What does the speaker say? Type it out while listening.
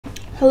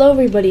Hello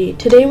everybody,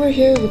 today we're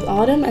here with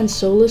Autumn and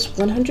Solus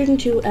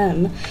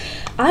 102M.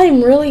 I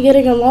am really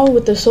getting along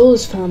with the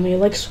Solus family.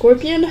 Like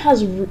Scorpion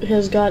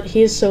has got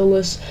his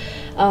Solus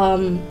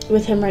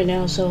with him right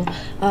now, so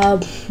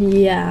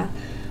yeah.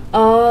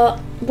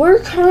 We're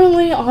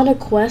currently on a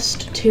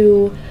quest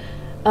to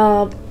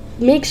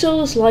make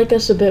Solus like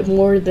us a bit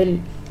more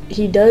than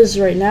he does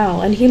right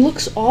now, and he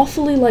looks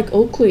awfully like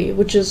Oakley,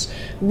 which is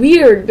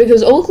weird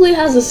because Oakley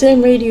has the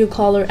same radio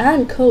collar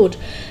and coat.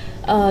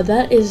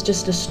 That is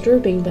just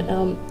disturbing, but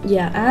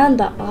yeah, and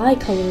the eye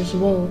color as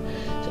well.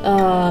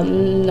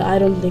 I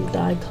don't think the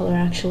eye color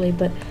actually,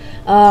 but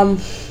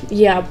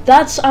yeah,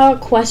 that's our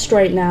quest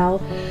right now.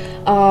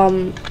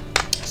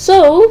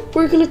 So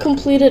we're gonna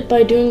complete it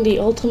by doing the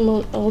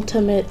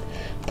ultimate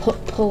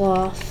pull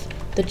off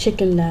the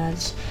chicken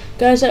dance.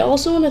 Guys, I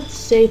also want to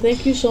say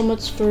thank you so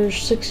much for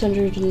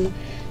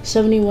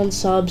 671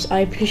 subs. I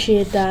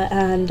appreciate that,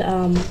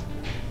 and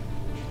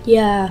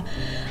yeah.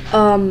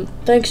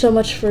 Thanks so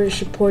much for your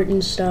support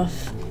and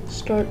stuff.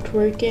 Start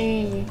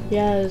twerking.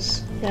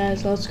 Yes,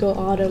 let's go,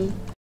 Autumn.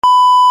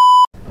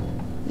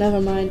 Never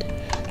mind.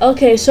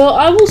 Okay, so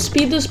I will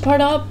speed this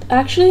part up.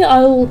 Actually,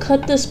 I will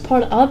cut this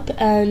part up,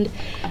 and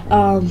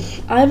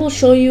I will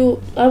tell you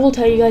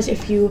guys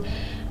if you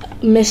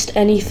missed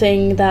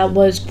anything that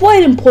was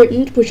quite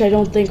important, which I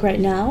don't think right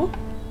now.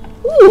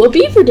 Ooh, a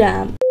beaver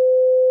dam.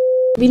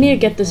 We need to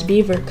get this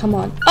beaver, come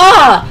on.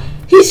 Ah!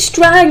 He's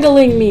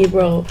strangling me,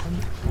 bro.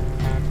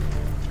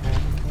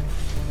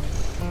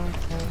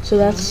 So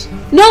that's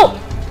no.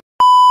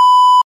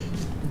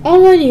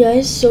 Alrighty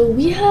guys, so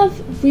we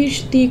have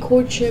reached the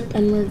courtship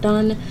and we're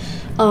done.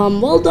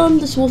 Well done,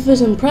 this wolf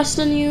is impressed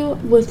on you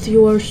with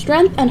your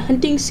strength and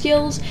hunting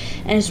skills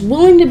and is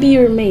willing to be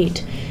your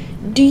mate.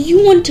 Do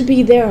you want to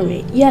be their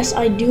mate? Yes,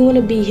 I do want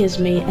to be his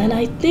mate, and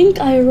I think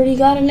I already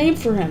got a name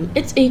for him.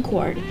 It's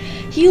Acorn.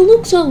 He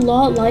looks a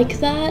lot like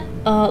that.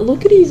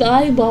 Look at his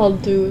eyeball,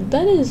 dude.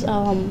 That is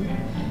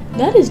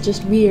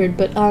just weird,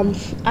 but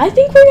I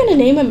think we're gonna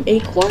name him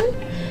Acorn.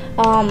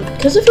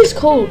 Because of his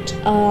coat,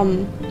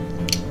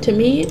 to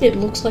me, it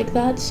looks like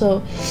that,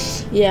 so,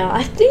 yeah,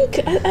 I think,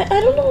 I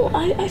don't know,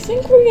 I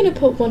think we're gonna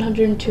put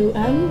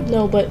 102M,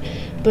 no, but,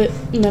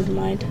 never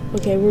mind,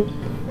 okay,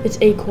 it's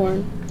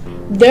Acorn.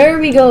 There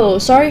we go.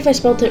 Sorry if I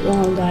spelled it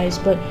wrong, guys,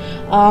 but,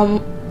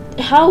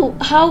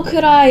 how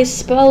could I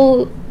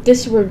spell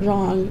this word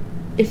wrong?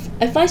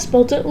 If I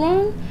spelled it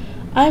wrong,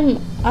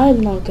 I'm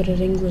not good at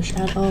English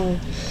at all.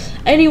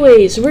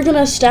 Anyways, we're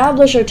gonna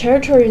establish our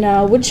territory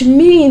now, which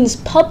means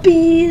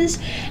puppies.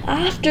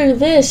 After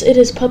this, it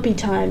is puppy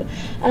time.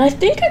 And I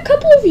think a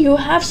couple of you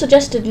have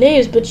suggested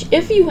names, but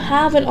if you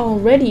haven't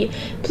already,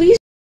 please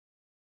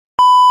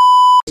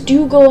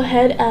do go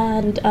ahead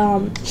and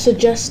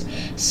suggest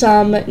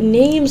some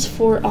names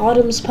for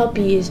Autumn's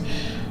puppies.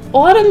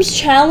 Autumn's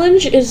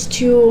challenge is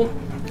to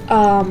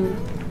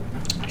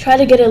try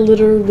to get a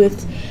litter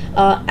with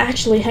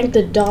actually Hank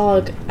the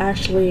dog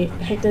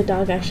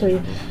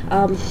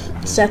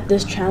set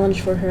this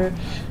challenge for her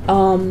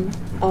on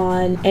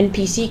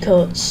NPC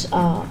codes,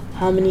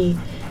 how many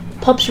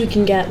pups we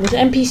can get with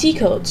NPC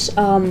codes.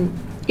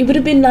 It would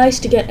have been nice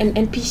to get an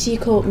NPC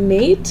code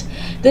mate,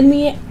 then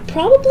we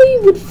probably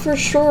would for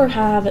sure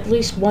have at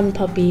least one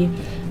puppy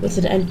with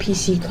an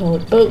NPC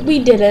code, but we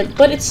didn't,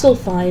 but it's still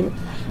fine.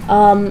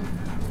 I'm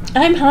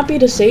happy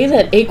to say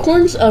that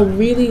Acorn's a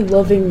really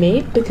loving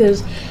mate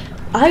because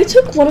I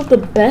took one of the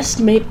best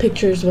mate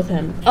pictures with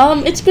him.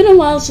 It's been a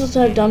while since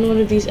I've done one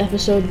of these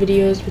episode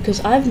videos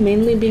because I've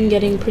mainly been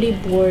getting pretty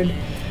bored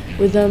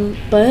with them,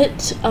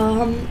 but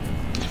I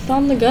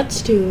found the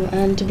guts to,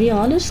 and to be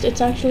honest, it's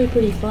actually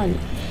pretty fun.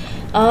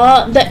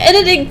 The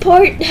editing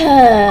part,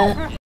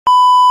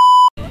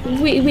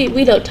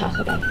 we don't talk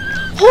about it.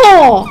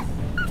 Oh!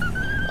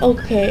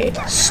 Okay,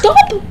 stop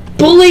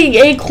bullying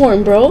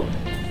Acorn, bro.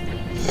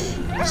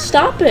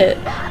 Stop it.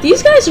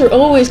 These guys are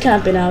always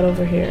camping out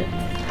over here.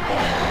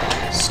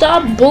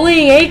 Stop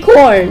bullying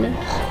Acorn!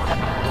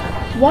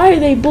 Why are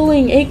they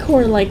bullying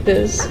Acorn like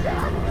this?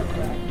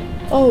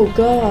 Oh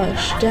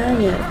gosh,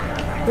 dang it.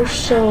 We're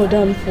so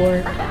done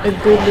for a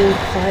good little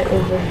fight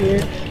over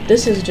here.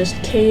 This is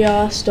just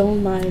chaos,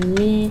 don't mind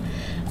me.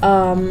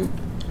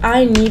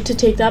 I need to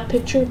take that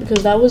picture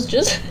because that was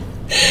just...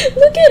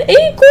 Look at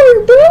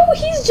Acorn, bro!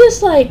 He's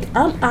just like,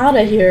 I'm out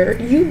of here.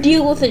 You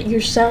deal with it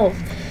yourself.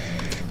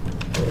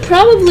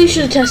 Probably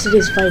should have tested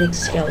his fighting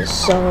skills,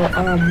 so,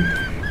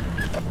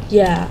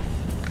 yeah.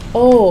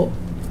 Oh,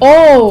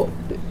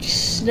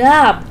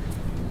 snap.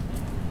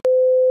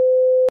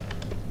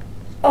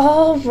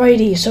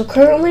 Alrighty, so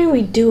currently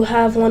we do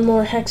have one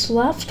more hex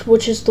left,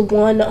 which is the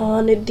one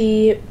on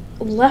the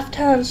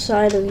left-hand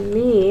side of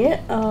me,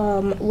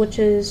 which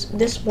is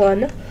this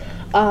one.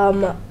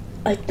 I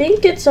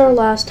think it's our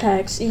last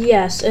hex.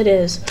 Yes, it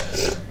is.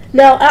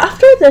 Now,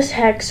 after this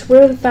hex,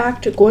 we're in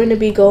fact going to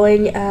be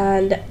going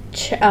and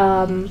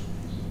trying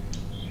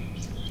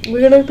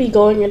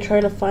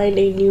to find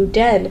a new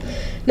den.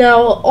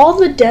 Now, all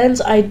the dens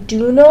I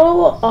do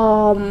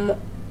know,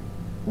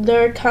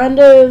 they're kind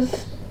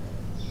of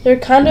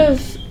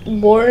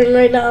boring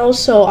right now,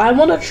 so I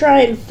want to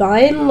try and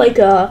find like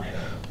a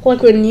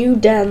new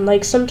den,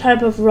 like some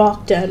type of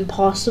rock den,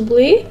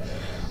 possibly.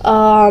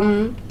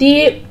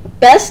 The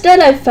best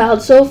den I've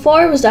found so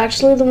far was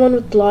actually the one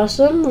with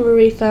Blossom, where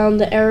we found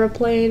the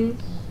airplane,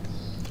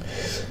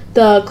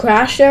 the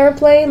crashed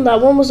airplane.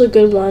 That one was a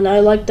good one. I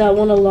liked that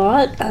one a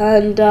lot.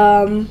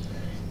 And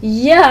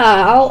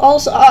yeah, I'll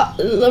also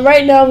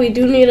right now we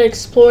do need to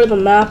explore the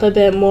map a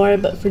bit more,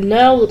 but for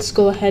now let's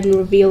go ahead and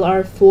reveal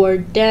our 4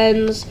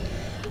 dens.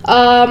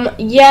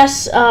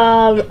 Yes,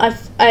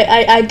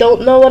 I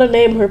don't know what to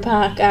name her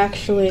pack,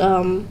 actually.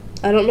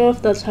 I don't know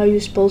if that's how you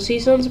spell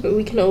seasons, but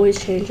we can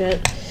always change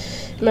it.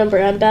 Remember,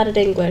 I'm bad at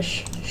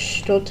English.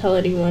 Shh, don't tell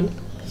anyone.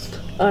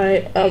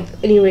 Alright,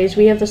 anyways,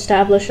 we have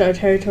established our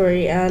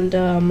territory, and,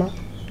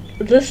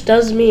 this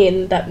does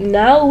mean that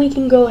now we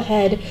can go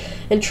ahead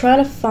and try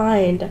to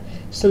find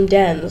some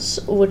dens,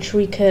 which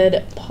we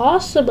could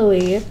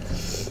possibly,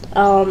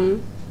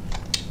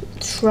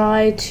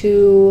 try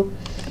to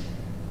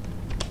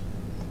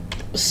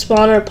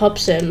spawn our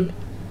pups in.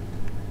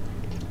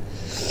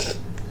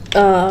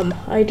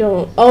 I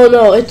don't. Oh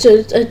no,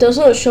 it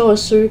doesn't show a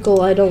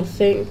circle, I don't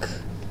think.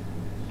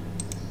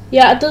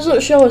 Yeah, it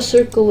doesn't show a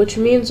circle, which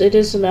means it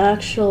is an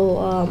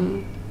actual,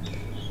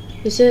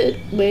 is it?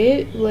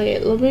 Wait,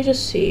 let me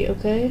just see,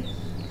 okay?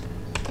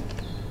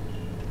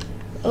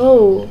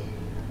 Oh,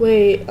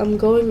 wait,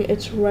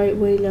 it's right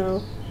way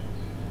now.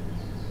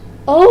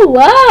 Oh,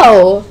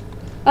 wow!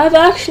 I've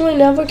actually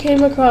never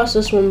came across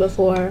this one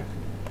before.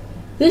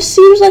 This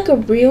seems like a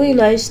really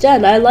nice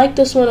den. I like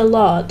this one a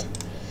lot.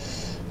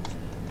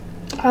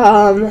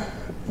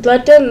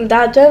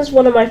 That den's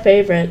one of my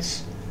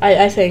favorites.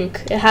 I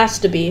think it has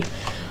to be.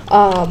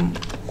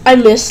 I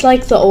miss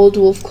like the old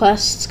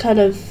WolfQuest kind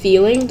of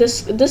feeling.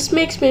 This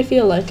makes me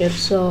feel like it.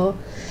 So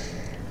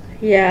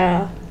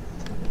yeah.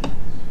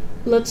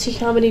 Let's see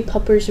how many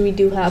puppers we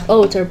do have.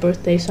 Oh, it's our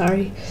birthday.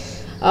 Sorry.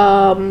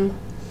 I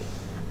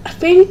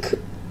think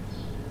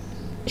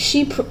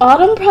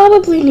Autumn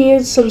probably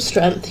needs some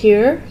strength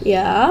here.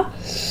 Yeah.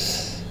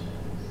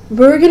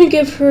 We're gonna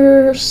give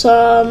her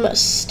some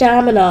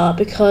stamina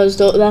because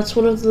that's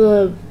one of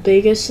the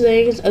biggest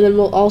things, and then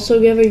we'll also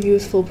give her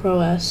youthful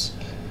prowess.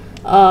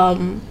 I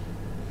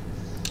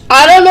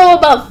don't know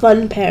about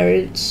fun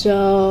parents,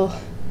 so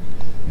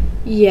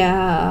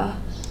yeah,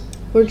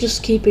 we're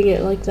just keeping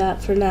it like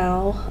that for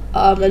now.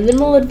 And then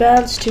we'll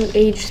advance to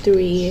age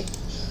 3.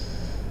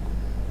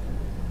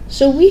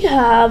 So we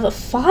have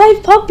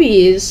 5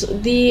 puppies,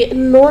 the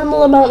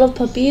normal amount of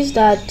puppies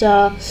that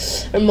are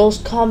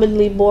most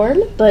commonly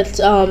born, but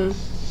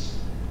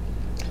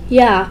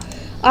yeah,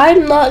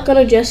 I'm not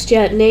gonna just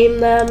yet name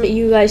them.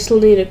 You guys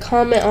still need to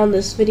comment on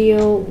this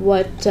video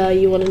what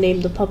you want to name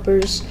the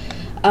puppers,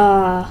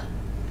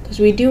 because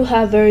we do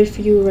have very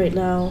few right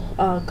now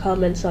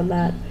comments on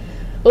that.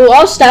 Oh,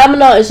 our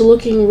stamina is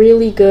looking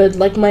really good.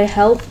 Like my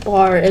health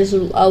bar is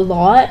a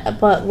lot,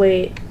 but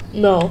wait,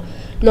 no,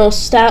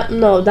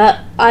 that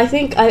I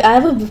think I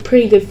have a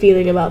pretty good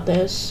feeling about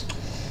this.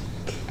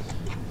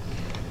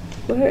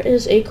 Where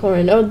is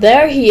Acorn? Oh,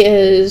 there he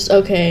is.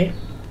 Okay.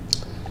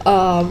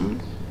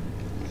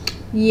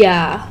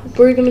 Yeah,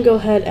 we're gonna go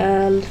ahead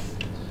and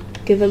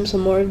give him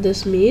some more of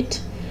this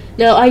meat.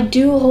 Now, I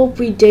do hope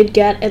we did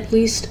get at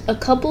least a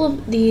couple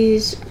of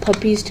these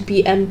puppies to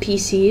be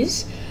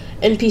NPC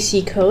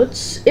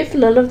coats. If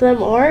none of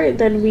them are,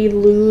 then we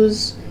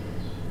lose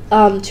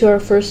to our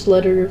first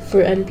litter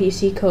for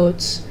NPC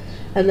coats,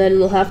 and then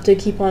we'll have to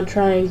keep on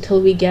trying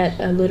till we get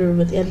a litter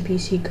with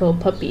NPC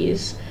coat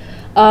puppies.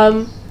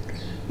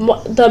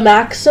 The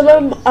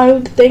maximum I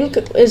would think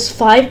is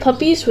 5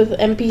 puppies with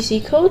NPC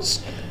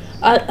coats.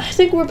 I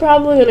think we're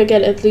probably gonna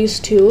get at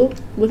least 2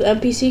 with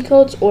NPC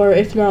coats, or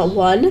if not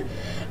 1.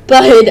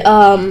 But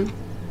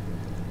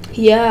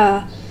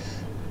yeah,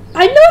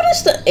 I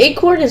noticed that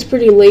Acorn is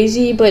pretty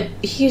lazy, but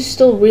he's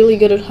still really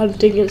good at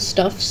hunting and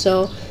stuff.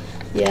 So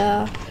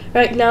yeah,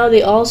 right now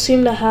they all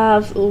seem to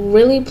have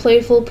really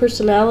playful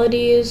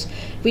personalities.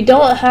 We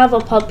don't have a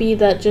puppy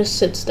that just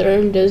sits there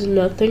and does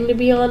nothing, to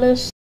be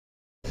honest.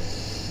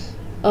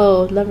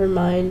 Oh, never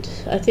mind.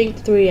 I think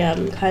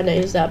 3M kind of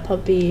is that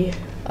puppy.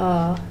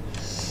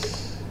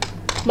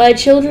 My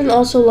children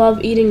also love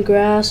eating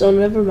grass. Oh,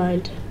 never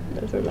mind.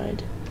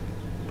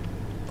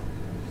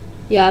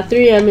 Yeah,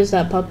 3M is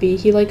that puppy.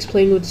 He likes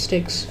playing with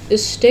sticks. The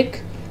sticks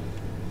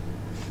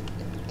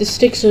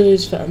are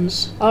his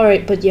friends.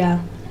 Alright, but yeah.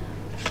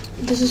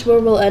 This is where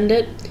we'll end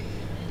it.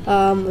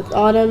 With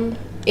Autumn,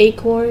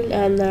 Acorn,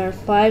 and their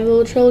 5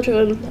 little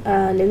children.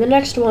 And in the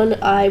next one,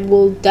 I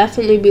will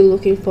definitely be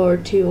looking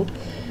forward to.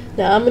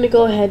 Now, I'm going to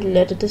go ahead and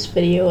edit this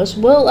video, as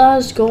well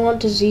as go on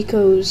to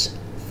Zico's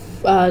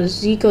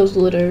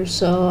litter.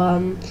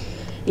 So,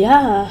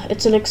 yeah,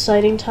 it's an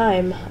exciting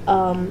time.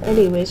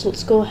 Anyways,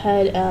 let's go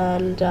ahead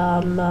and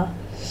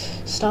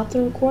stop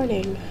the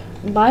recording.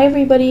 Bye,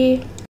 everybody.